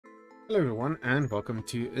Hello everyone and welcome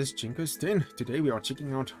to Azjenco's Den. Today we are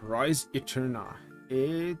checking out Rise Eterna.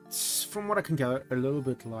 It's, from what I can gather, a little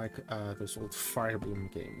bit like those old Fire Emblem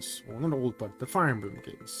games. Well, not old, but the Fire Emblem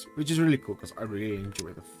games. Which is really cool because I really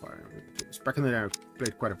enjoy the Fire Emblem games. Back in the day I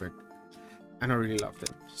played quite a bit and I really loved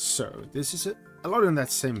them. So this is a lot in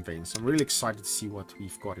that same vein. So I'm really excited to see what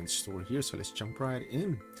we've got in store here. So let's jump right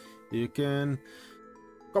in. You can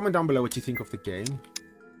comment down below what you think of the game.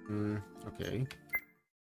 Okay.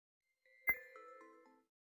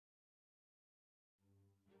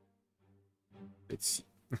 Let's see.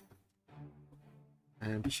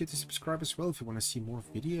 And be sure to subscribe as well if you want to see more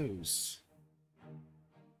videos.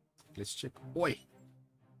 Let's check. Oi!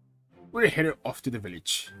 We're headed off to the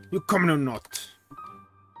village. You coming or not?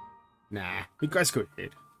 Nah, you guys go ahead.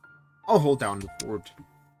 I'll hold down the fort.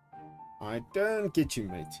 I don't get you,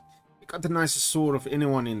 mate. You got the nicest sword of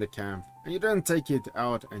anyone in the camp, and you don't take it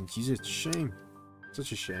out and use it. Shame.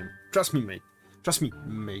 Such a shame. Trust me, mate. Trust me,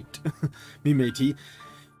 mate. Me, matey.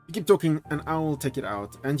 You keep talking and I will take it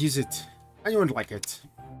out and use it. And you won't like it.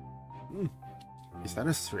 Is that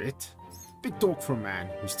a threat? Big talk for a man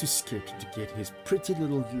who's too scared to get his pretty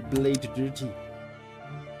little blade dirty.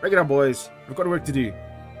 Break it up, boys. I've got work to do.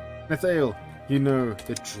 Nathaniel, you know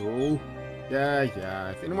the drill. Yeah.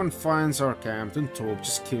 If anyone finds our camp, don't talk,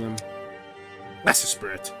 just kill him. That's the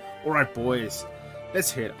spirit. Alright, boys.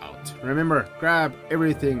 Let's head out. Remember, grab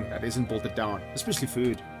everything that isn't bolted down, especially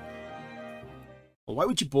food. Well, why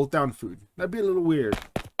would you bolt down food? That'd be a little weird.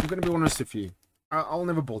 I'm gonna be honest with you. I'll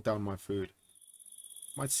never bolt down my food.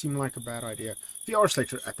 Might seem like a bad idea. 3 hours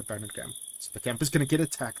later at the bandit camp. So the camp is gonna get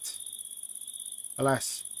attacked.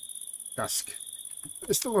 Alas. Dusk.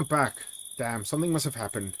 They still went back. Damn, something must have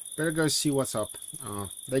happened. Better go see what's up.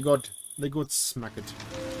 They got smacked.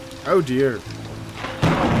 Oh dear.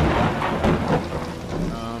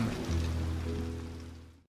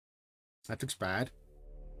 That looks bad.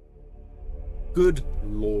 Good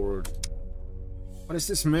lord. What is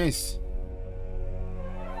this mess?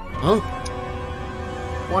 Huh?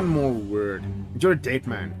 One more word. You're a dead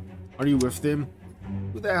man. Are you with them?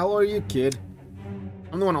 Who the hell are you, kid?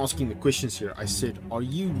 I'm the one asking the questions here. I said, are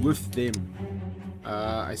you with them?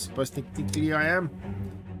 I suppose technically I am.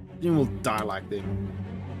 You will die like them.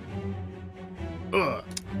 Ugh.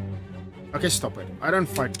 Okay, stop it. I don't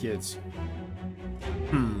fight kids.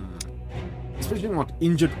 Especially not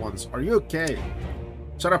injured ones. Are you okay?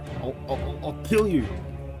 Shut up. I'll kill you.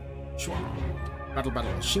 Sure.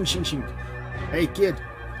 Battle. Shing. Hey, kid.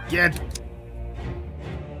 Get.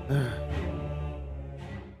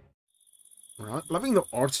 Loving the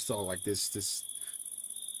art style like this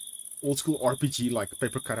old school RPG like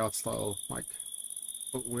paper cutout style. Like,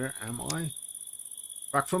 but where am I?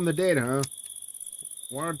 Back from the dead, huh?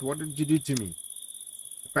 What did you do to me?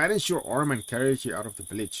 Bandaged your arm and carried you out of the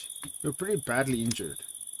village. You're pretty badly injured.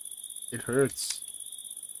 It hurts.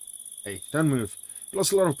 Hey, don't move. You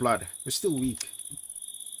lost a lot of blood. You're still weak.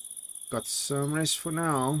 Got some rest for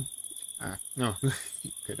now. No.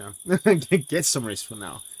 Okay, now. Get some rest for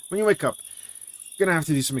now. When you wake up, you're gonna have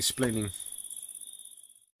to do some explaining.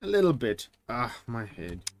 A little bit. My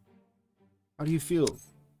head. How do you feel?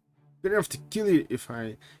 I'm gonna have to kill you if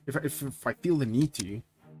I feel the need to.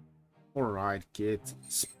 Alright, kid.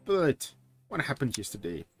 Spill it. What happened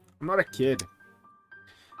yesterday? I'm not a kid.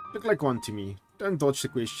 Look like one to me. Don't dodge the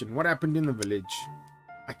question. What happened in the village?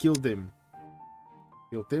 I killed them.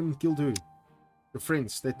 Killed them? Killed who? Your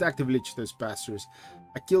friends. They attacked the village, those bastards.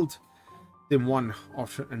 I killed them one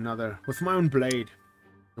after another with my own blade.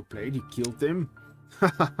 Your blade? You killed them?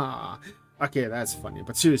 Hahaha. Okay, that's funny.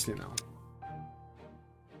 But seriously now.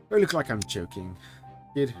 I look like I'm joking.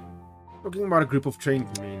 Kid, talking about a group of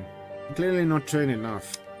trained men. Clearly not trained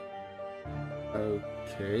enough.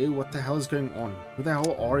 Okay, what the hell is going on? Who the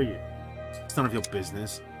hell are you? It's none of your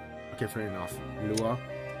business. Okay, fair enough. Lua.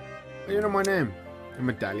 Oh, you know my name. A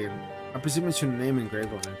medallion. I presume it's your name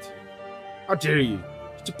engraved on it. How dare you?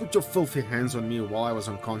 Did you put your filthy hands on me while I was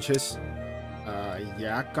unconscious?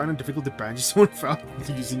 Yeah, kind of difficult to bandage someone without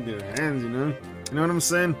using their hands, you know? You know what I'm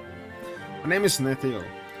saying? My name is Nathaniel.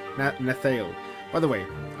 Nathaniel. By the way,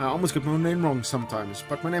 I almost get my own name wrong sometimes,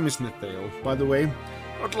 but my name is Nathaniel. By the way,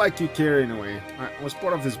 not like you care in a way. I was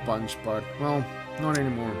part of this bunch, but, well, not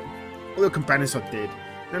anymore. All your companions are dead.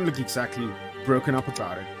 You don't look exactly broken up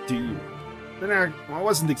about it, do you? Then I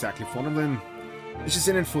wasn't exactly fond of them. It's just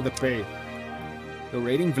in it for the pay. You're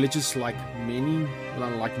raiding villages like many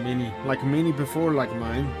before, like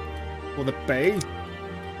mine. For the pay?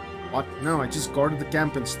 What? No, I just guarded the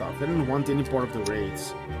camp and stuff. I didn't want any part of the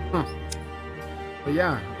raids. Huh. But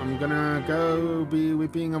yeah, I'm gonna go be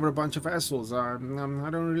weeping over a bunch of assholes. I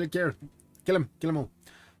don't really care. Kill them all.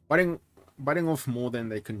 biting off more than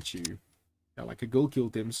they can chew. Yeah, like a girl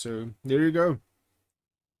killed him, so there you go.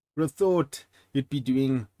 Would have thought you'd be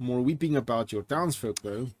doing more weeping about your townsfolk,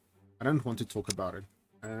 though. I don't want to talk about it.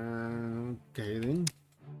 Okay, then.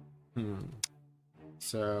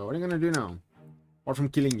 So, what are you gonna do now? Apart from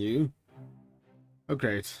killing you? Oh,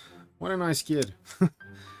 great. What a nice kid.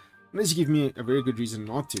 Unless you give me a very good reason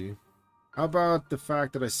not to. How about the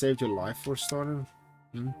fact that I saved your life, for a starter?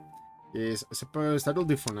 Yes, I suppose that'll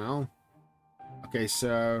do for now. Okay,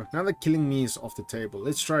 so now that killing me is off the table,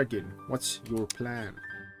 let's try again. What's your plan?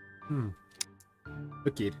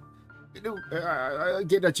 Look, kid. You know, I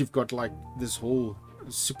get that you've got like this whole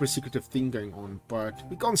super secretive thing going on, but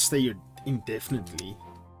we can't stay here indefinitely.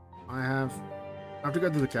 I have to go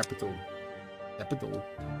to the capital. Capital?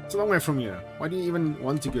 It's a long way from here. Why do you even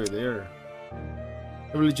want to go there?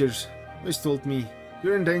 The villagers always told me,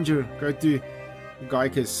 you're in danger, go to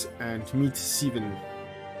Gaikus and meet Steven.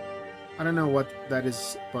 I don't know what that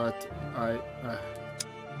is, but I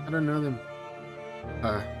don't know them.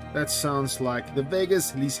 That sounds like the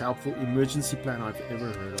vaguest, least helpful emergency plan I've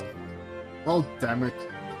ever heard of. Well, damn it.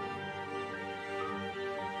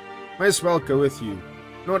 Might as well go with you.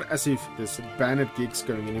 Not as if this bandit gig's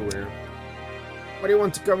going anywhere. Why do you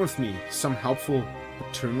want to come with me? Some helpful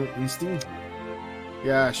paternal instinct?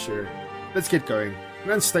 Yeah, sure. Let's get going.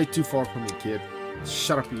 Don't stay too far from me, kid.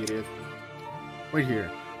 Shut up, you idiot. Wait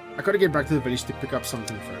here. I gotta get back to the village to pick up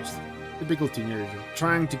something first. Typical teenager,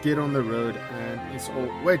 trying to get on the road and it's all...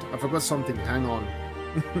 Wait, I forgot something. Hang on.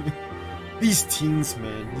 These teens,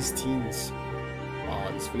 man. These teens.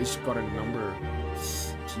 Oh, this village got a number.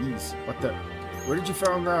 Jeez. What the... Where did you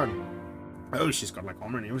find that? Oh, she's got like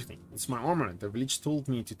armor and everything. It's my armor. The village told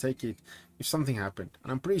me to take it if something happened.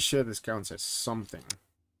 And I'm pretty sure this counts as something.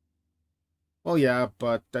 Well, yeah,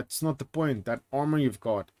 but that's not the point. That armor you've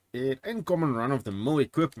got, it ain't common run-of-the-mill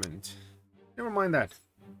equipment. Never mind that.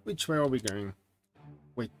 Which way are we going?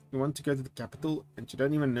 Wait, you want to go to the capital and you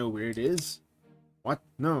don't even know where it is? What?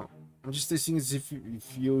 No. I'm just testing as if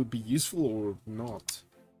you'll be useful or not.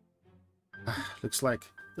 Looks like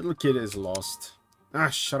the little kid is lost.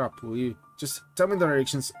 Shut up, will you? Just tell me the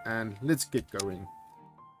directions and let's get going.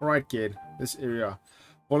 Alright, kid. This area.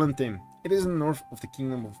 Volunteer. It is in the north of the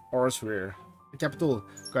kingdom of Arsware. The capital,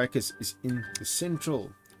 Gaikus, is in the central.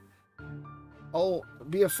 I'll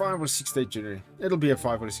be a 5 or 6 day journey. It'll be a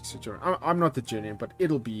 5 or 6 day journey. I'm not the journey, but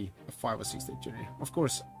it'll be a 5 or 6 day journey. Of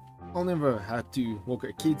course, I'll never have to walk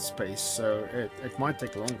a kid's pace, so it might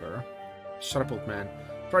take longer. Shut up, old man.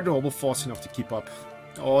 Try to hobble fast enough to keep up.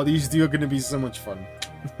 Oh, these two are gonna be so much fun.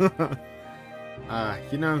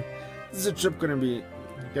 You know, this is a trip gonna be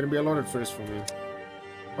a lot at first for me.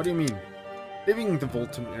 What do you mean? Living in the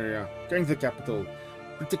Voltum area, going to the capital,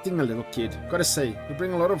 protecting a little kid. Gotta say, you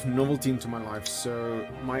bring a lot of novelty into my life, so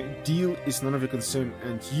my deal is none of your concern,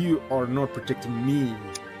 and you are not protecting me.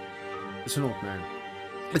 Listen, old man,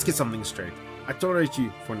 let's get something straight. I tolerate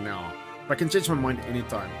you for now, but I can change my mind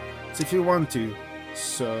anytime. So if you want to.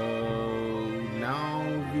 So now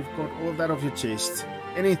you've got all of that off your chest.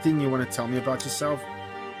 Anything you want to tell me about yourself?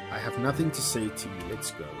 I have nothing to say to you.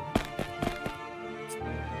 Let's go.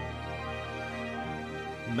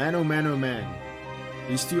 Man, oh man, oh man.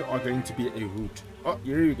 These two are going to be a root. Oh,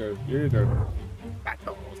 here you go. Here you go.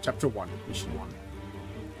 Battle. Chapter 1. Mission 1.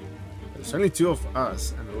 There's only 2 of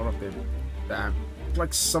us and a lot of them. Damn. Looks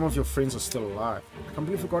like some of your friends are still alive. I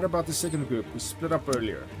completely forgot about the second group. We split up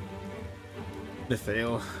earlier.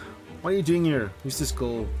 Nathaniel, what are you doing here? Who's this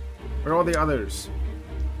girl? Where are the others?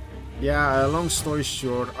 Yeah, long story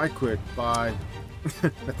short, I quit. Bye.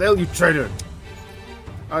 Nathaniel, you traitor!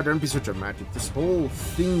 Oh, don't be so dramatic. This whole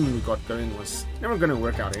thing we got going was never gonna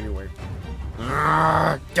work out anyway.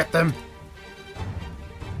 Get them!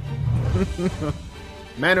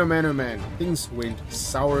 Man, oh man, oh man. Things went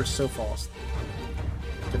sour so fast.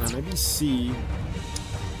 Can I maybe see...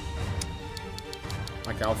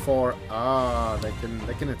 like how far? They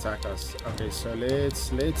can attack us. Okay, so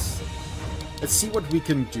let's see what we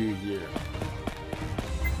can do here.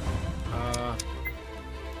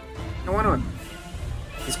 No, why not?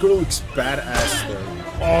 This girl looks badass though.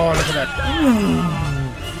 Oh, look at that!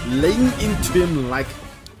 Laying into him like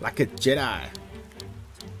a Jedi.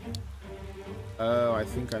 Oh, I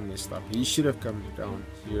think I messed up. He should have come down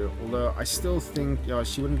here. Although I still think, yeah,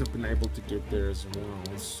 she wouldn't have been able to get there as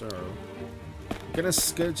well. So.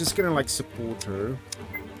 Just gonna like support her.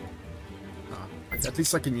 At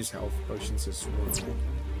least I can use health potions as well.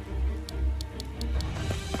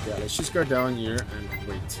 Yeah, let's just go down here and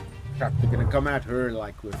wait. Crap, they're gonna come at her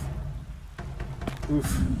like with...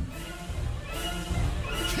 Oof.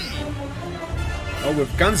 Oh,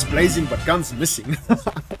 with guns blazing but guns missing.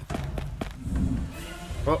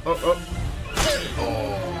 Oh, oh, oh.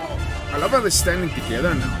 Oh. I love how they're standing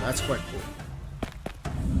together now. That's quite cool.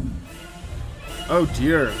 Oh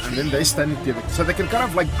dear. And then they're standing together. So they can kind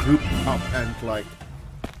of like group up and like...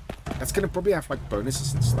 That's gonna probably have like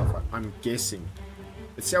bonuses and stuff, I'm guessing.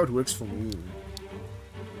 Let's see how it works for me.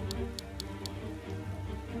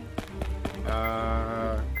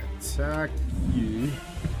 Attack you.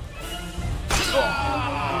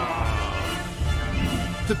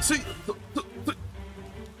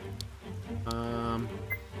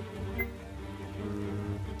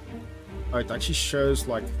 Oh, it actually shows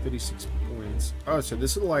like 36 points. Oh, so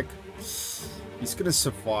this is like... He's gonna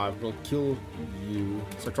survive, but he'll kill you.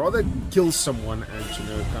 So I'd rather kill someone and, you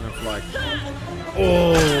know, kind of like...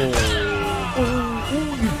 Oh!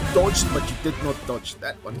 Oh, you dodged, but you did not dodge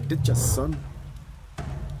that one, did you, son?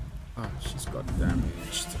 Oh, she's got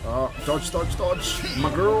damaged. Oh, dodge, dodge, dodge. My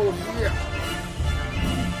girl, yeah.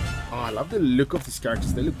 Oh, I love the look of these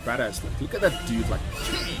characters. They look badass. Like, look at that dude, like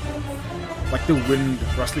the wind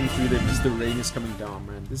rustling through them as the rain is coming down,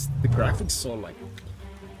 man. The graphics are like...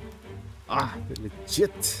 Ah, they're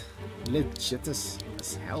legit as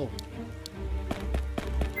hell.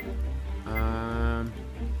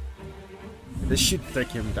 This should take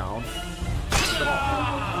him down.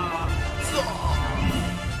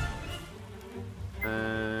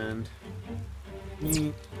 And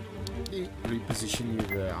reposition you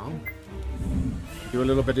there. Do a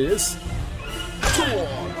little bit of this.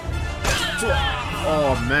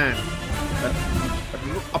 Oh man, that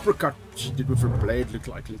uppercut she did with her blade looked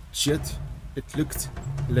like legit. It looked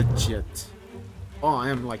legit. Oh, I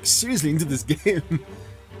am like seriously into this game.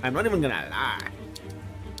 I'm not even gonna lie.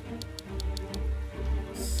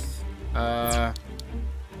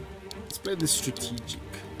 Let's play this strategic.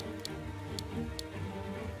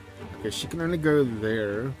 Okay, she can only go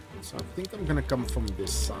there, so I think I'm gonna come from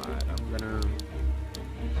this side. I'm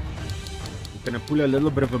gonna pull a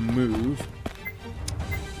little bit of a move.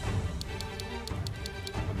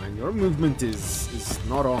 Oh man, your movement is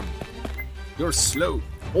not on. You're slow,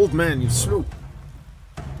 old man. You're slow.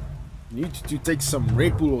 You need to take some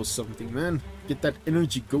Red Bull or something, man. Get that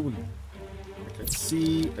energy going. Let's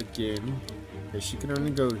see again. Okay, she can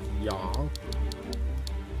only go here.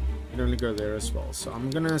 She can only go there as well. So I'm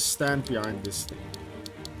gonna stand behind this thing.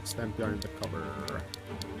 Stand behind the cover.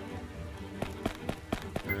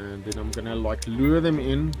 And then I'm gonna like lure them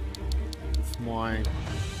in with my...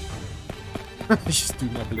 She's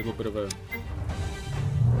doing like a little bit of a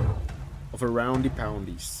roundy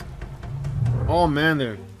poundies. Oh man,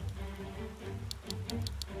 they're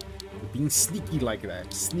being sneaky like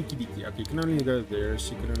that. Sneaky deaky. Okay, you can only go there.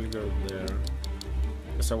 She can only go there.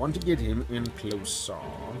 Because I want to get him in closer.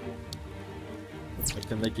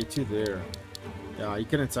 Can they get you there? Yeah, you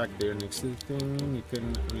can attack there next to the thing. You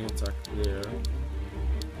can only attack there.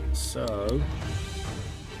 So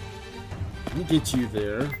let me get you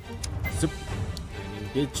there. Zip.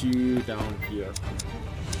 And get you down here.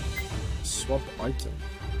 Swap item.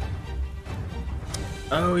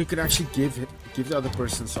 Oh, you could actually give the other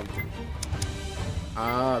person something.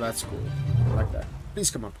 Ah, that's cool. I like that.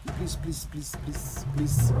 Please come up. Please, please, please, please,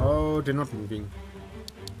 please. Oh, they're not moving.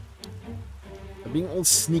 They're being all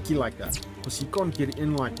sneaky like that. Because you can't get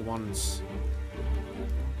in like once.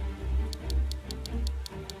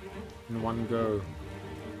 In one go.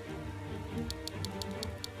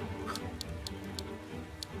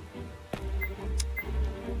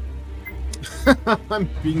 I'm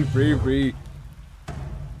being very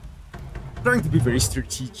trying to be very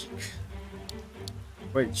strategic.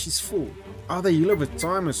 Wait, she's full. Oh, they heal over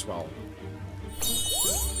time as well.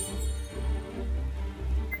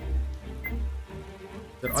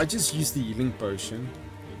 Did I just use the healing potion?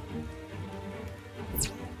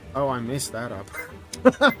 Oh, I messed that up.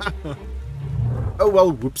 Oh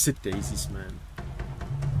well, whoops it daisies, man.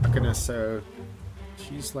 Okay, so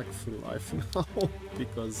she's like full life now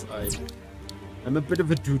because I'm a bit of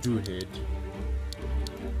a doo-doo head.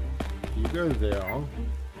 You go there.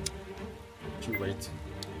 You wait.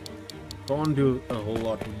 Can't do a whole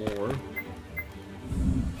lot more.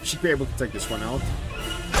 Should be able to take this one out.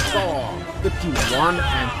 Oh, 51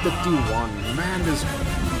 and 51. Man,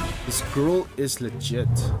 this girl is legit.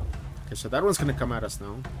 Okay, so that one's gonna come at us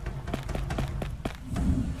now.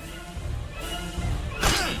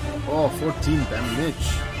 Oh, 14 damage.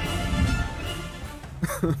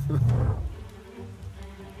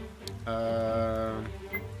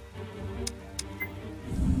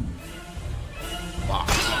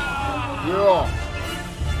 Yeah.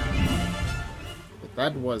 But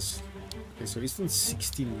that was... Okay, so he's in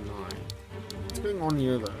 69. What's going on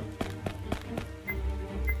here, though?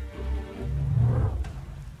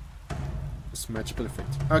 Plus magical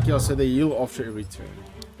effect. Okay, so they heal after every turn.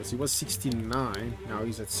 Because he was 69, now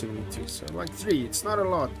he's at 72. So like 3, it's not a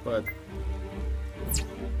lot, but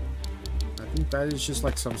I think that is just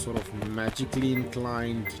like some sort of magically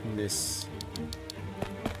inclinedness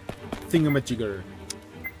thingamajigger.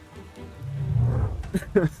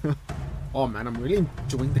 Oh man, I'm really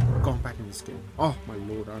enjoying the combat in this game. Oh my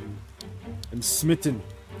lord, I'm smitten.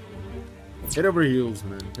 Head over heels,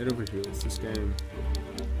 man. Head over heels. This game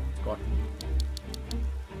got me.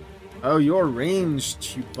 Oh, you're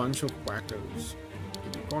ranged, you bunch of wackos.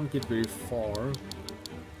 You can't get very far.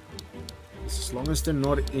 As long as they're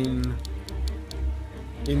not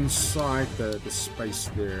inside the space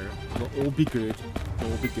there, it'll all be good.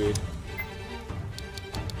 It'll all be good.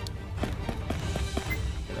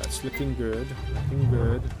 Yeah, that's looking good. Looking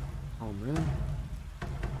good. Oh man.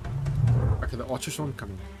 Okay, the archers aren't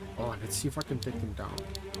coming. Oh, let's see if I can take them down.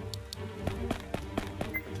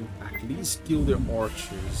 I can at least kill their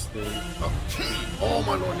archers. Then, oh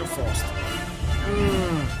my lord, they're fast.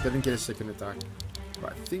 Didn't get a second attack.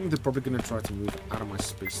 But I think they're probably gonna try to move out of my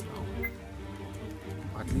space now.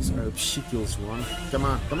 At least I hope she kills one. Come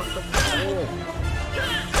on, come on, come on.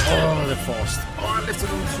 Oh, they're fast. Oh, I left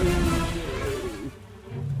it on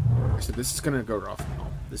 3. So this is gonna go rough now.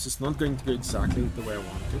 This is not going to go exactly the way I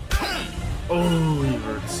want it. Oh, he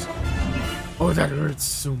hurts. Oh, that hurts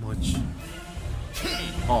so much.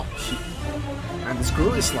 Oh, shit. And this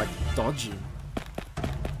girl is like dodging.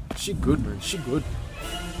 She good, man. She good.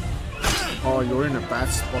 Oh, you're in a bad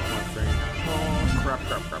spot, my friend. Oh, crap,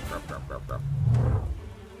 crap, crap, crap, crap, crap, crap.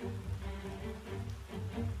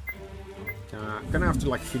 Gonna have to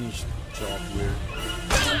like finish the job here.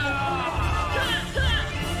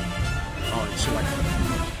 Oh, and she like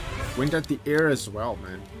went at the air as well,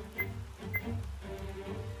 man.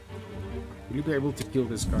 Will you be able to kill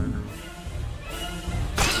this guy now?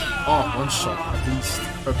 Oh, one shot at least.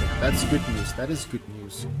 Okay, that's good news. That is good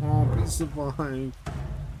news. Oh, please survive.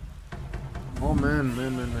 Oh man,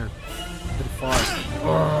 man, man, man. 35.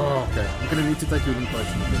 Oh, okay. I'm gonna need to take healing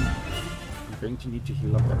potion again. I'm going to need to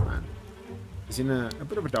heal up that man. He's in a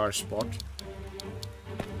bit of a dire spot.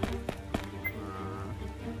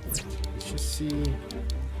 Let's just see.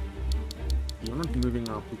 You're not moving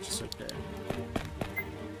up, which is okay.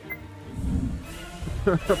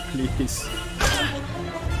 Please.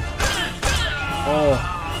 Oh.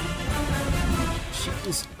 She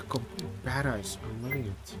is a complete badass. I'm loving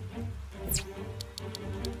it.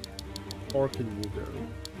 Or can you go?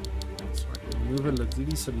 So I can move at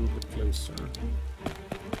least a little bit closer.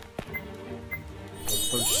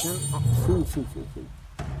 Potion. Oh, full.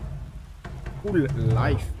 Full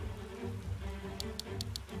life.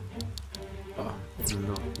 Oh,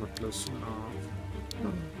 no, not close enough.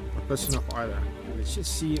 Not close enough either. Let's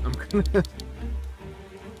just see. I'm gonna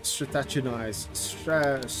strategize this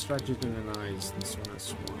one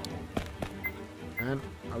as well. And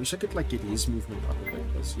I wish I could like get his movement up a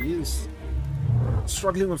bit, because he is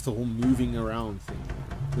struggling with the whole moving around thing.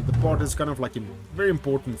 The part is kind of like very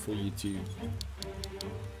important for you to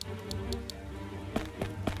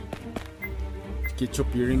get your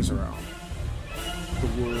bearings around the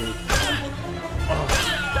world. Oh,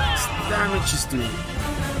 this damage is doing.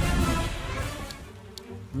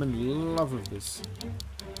 I'm in love with this.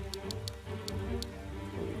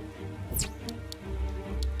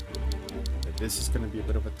 This is going to be a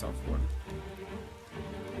bit of a tough one.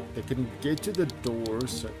 They can get to the door,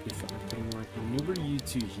 so if I can like maneuver you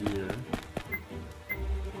two here.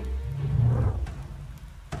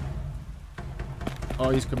 Oh,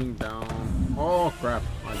 he's coming down. Oh crap!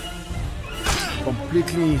 I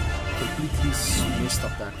completely messed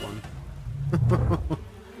up that one.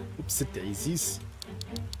 Oopsie daisies.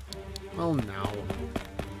 Well, now.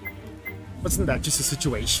 Wasn't that just a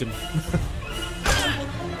situation?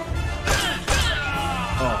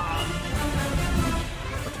 Oh.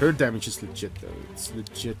 But her damage is legit though. It's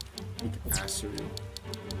legit big assery.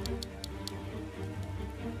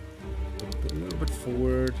 A little bit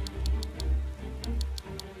forward.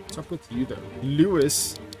 What's up with you though?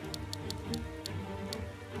 Lewis.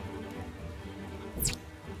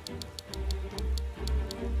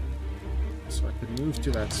 So I can move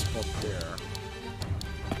to that spot there.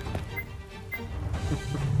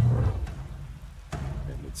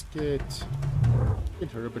 Okay, let's get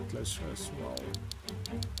her a bit closer as well.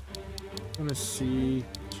 I wanna see.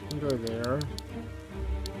 She can go there.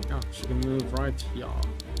 Yeah, she can move right here.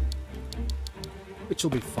 Which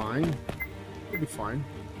will be fine. It'll be fine.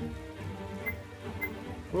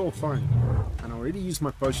 We're all fine. And I already used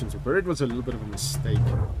my potions. But it was a little bit of a mistake.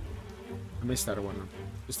 I missed that one.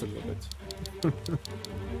 Just a little bit.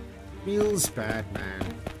 Feels bad, man.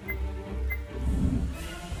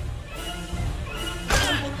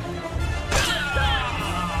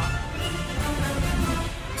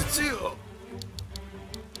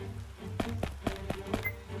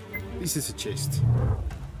 least it's a chest.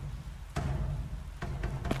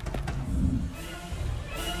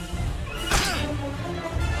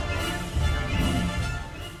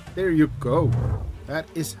 There you go. That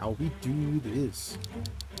is how we do this.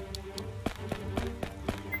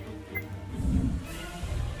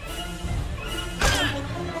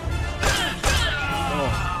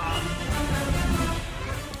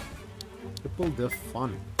 Triple the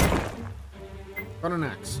fun. Got an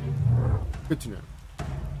axe. Good to know.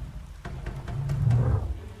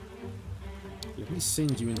 Let me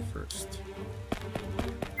send you in first.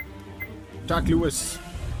 Jack Lewis.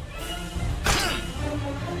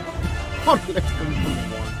 Oh, left him on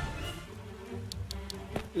one.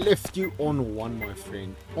 Left you on one, my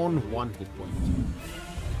friend. On one hit point.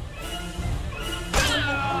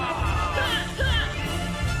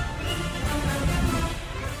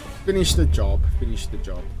 Finish the job. Finish the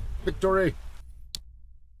job. Victory!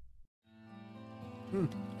 Well,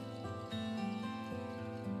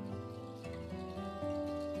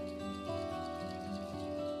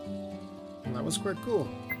 that was quite cool.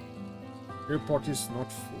 Your party is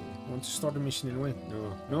not full. Want to start a mission anyway?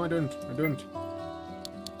 No. No, I don't. I don't.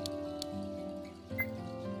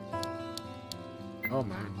 Oh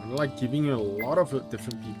man, I'm like giving you a lot of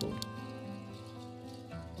different people.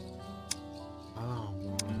 Oh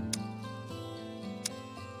man.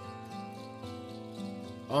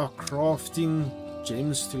 Oh, crafting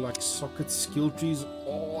gems to like socket skill trees.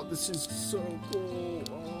 Oh, this is so cool.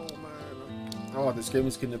 Oh man. Oh, this game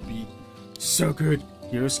is gonna be so good.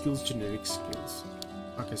 Hero skills, generic skills.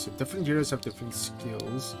 Okay, so different heroes have different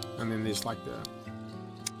skills, and then there's like the...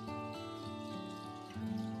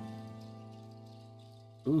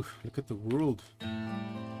 Ooh, look at the world.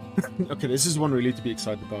 Okay, this is one really to be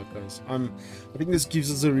excited about, guys. I think this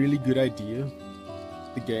gives us a really good idea.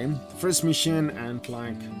 The game, the first mission, and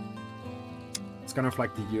like... It's kind of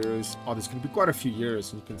like the heroes. Oh, there's going to be quite a few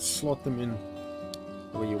heroes, and you can slot them in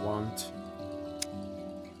the way you want.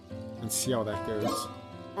 And see how that goes.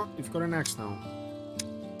 Oh, you've got an axe now.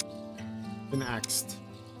 Been axed.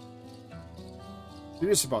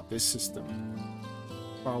 Curious about this system.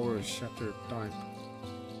 Power shatter type.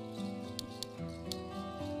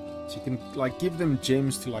 So you can like give them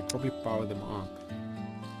gems to like probably power them up.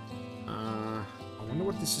 I wonder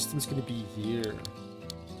what the system's gonna be here.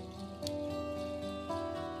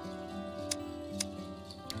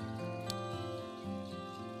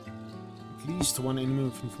 At least one enemy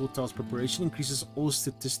within 4 tiles preparation increases all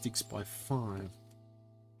statistics by 5.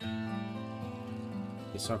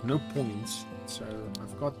 Okay, so I have no points, so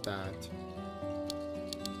I've got that.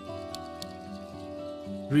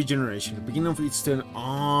 Regeneration. At the beginning of each turn.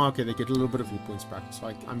 Ah, okay, they get a little bit of hit points back.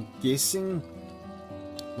 So I'm guessing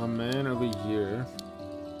my man over here,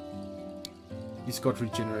 he's got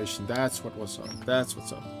regeneration. That's what was up. That's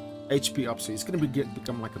what's up. HP up, so he's gonna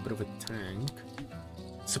become like a bit of a tank.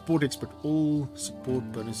 Support expert. All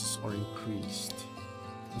support bonuses are increased.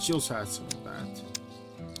 And she also has some of that.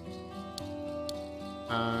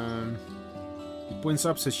 He points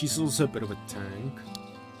up, so she's also a bit of a tank.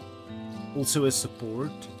 Also a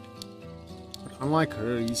support. But unlike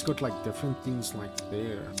her, he's got like different things like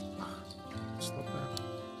there. Stop that.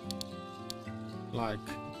 Like,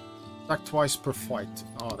 attack twice per fight.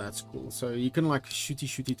 Oh, that's cool. So you can like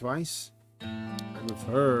shooty twice. And with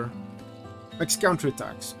her, makes counter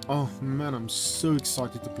attacks. Oh man, I'm so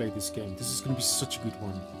excited to play this game. This is going to be such a good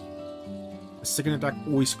one. A second attack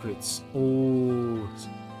always crits. Oh,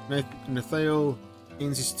 Nathaniel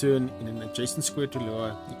ends his turn in an adjacent square to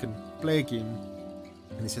Loa. You can play again,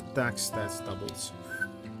 and his attack stats doubles.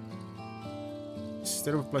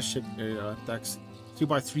 Instead of plus shape area, attacks 3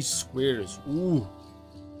 by 3 squares. Ooh,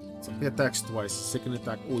 so he attacks twice. Second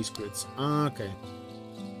attack always crits. Okay,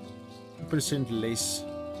 2% less.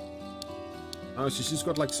 Oh, so she's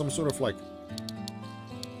got like some sort of like.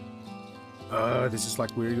 This is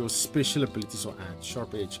like where your special abilities are at.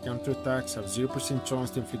 Sharp edge. Counter attacks have 0% chance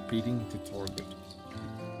to inflict bleeding to target.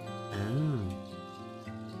 Oh.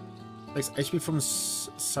 Takes HP from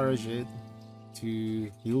Sarajed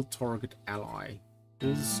to heal target ally.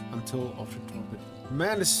 Heals until after target.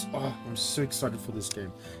 Man, this. Oh, I'm so excited for this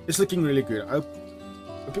game. It's looking really good. I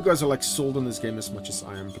hope you guys are like sold on this game as much as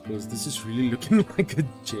I am, because this is really looking like a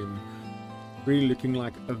gem. Really looking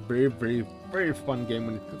like a very fun game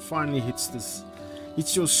when it finally hits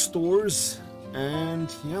your stores.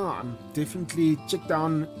 And yeah, I'm definitely check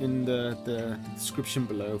down in the description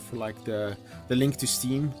below for like the link to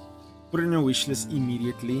Steam. Put it in your wishlist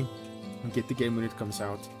immediately and get the game when it comes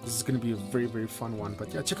out. This is going to be a very fun one.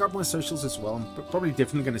 But yeah, check out my socials as well. I'm probably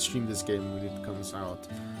definitely going to stream this game when it comes out.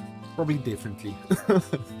 Probably definitely.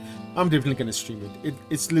 I'm definitely going to stream it.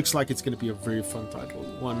 It looks like it's going to be a very fun title.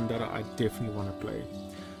 One that I definitely want to play.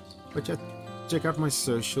 But yeah, check out my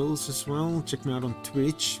socials as well. Check me out on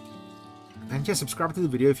Twitch. And yeah, subscribe to the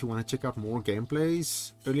video if you want to check out more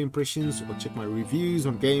gameplays, early impressions, or check my reviews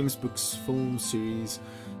on games, books, films, series,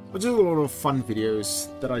 or just a lot of fun videos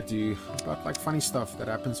that I do about like funny stuff that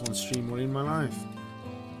happens on stream or in my life.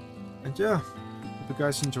 And yeah, hope you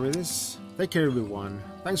guys enjoy this. Take care everyone.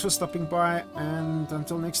 Thanks for stopping by, and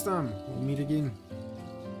until next time, we'll meet again.